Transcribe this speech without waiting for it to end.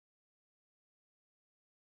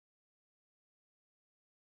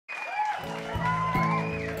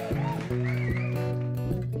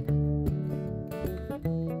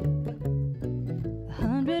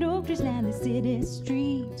city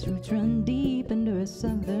streets, roots run deep under a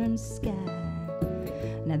southern sky.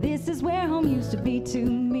 Now this is where home used to be to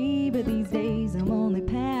me, but these days I'm only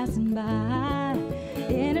passing by.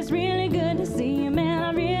 And it's really good to see you, man.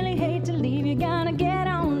 I really hate to leave you. Gotta get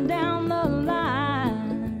on down the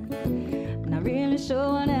line. Not really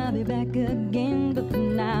sure when I'll be back again, but for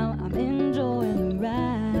now I'm enjoying the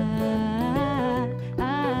ride.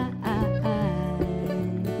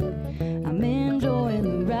 I'm enjoying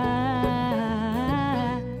the ride.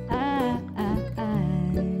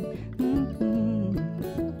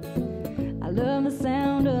 I love the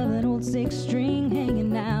sound of an old six-string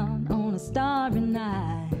hanging out on a starry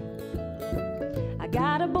night. I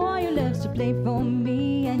got a boy who loves to play for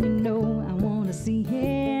me, and you know I wanna see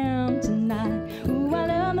him tonight. Ooh, I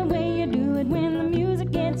love the way you do it when the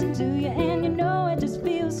music gets into you, and you know it just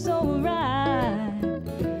feels so right.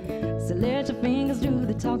 So let your fingers do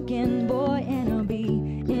the talking, boy, and I'll be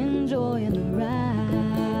enjoying the ride.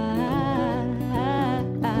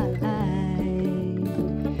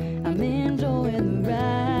 I'm enjoying the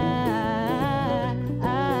ride.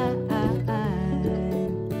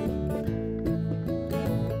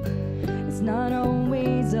 It's not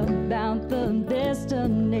always about the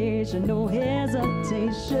destination, no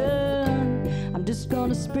hesitation. I'm just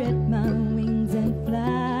gonna spread my wings and fly.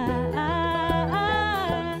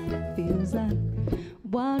 Feels like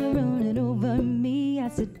water running over me. I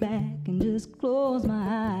sit back and just close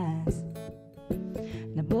my eyes.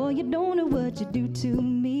 Now boy, you don't know what you do to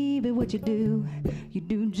me, but what you do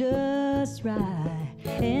just right.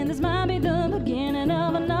 And this might be the beginning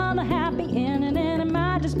of another happy ending, and it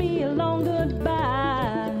might just be a long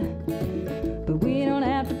goodbye. But we don't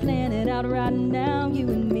have to plan it out right now. You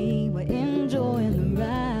and me, we're enjoying the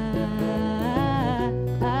ride.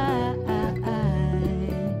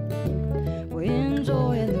 We're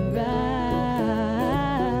enjoying the ride.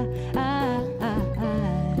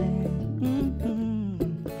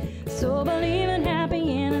 So believe in happy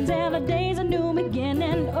endings, every day's a new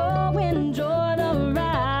beginning. Oh, enjoy the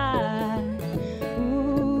ride.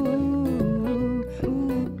 Ooh,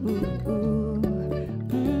 ooh, ooh, ooh.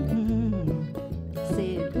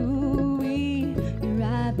 Said, ooh-wee, you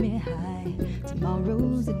ride me high.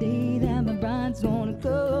 Tomorrow's the day that my bride's gonna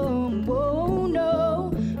come. Oh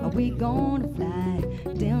no, are we gonna fly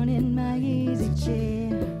down in my easy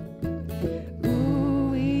chair?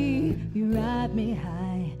 Ooh-wee, you ride me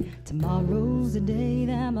high. Tomorrow's the day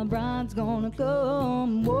that my bride's gonna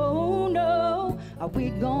come. Oh no, are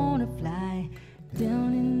we gonna fly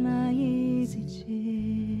down in my easy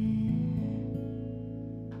chair?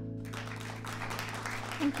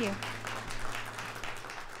 Thank you.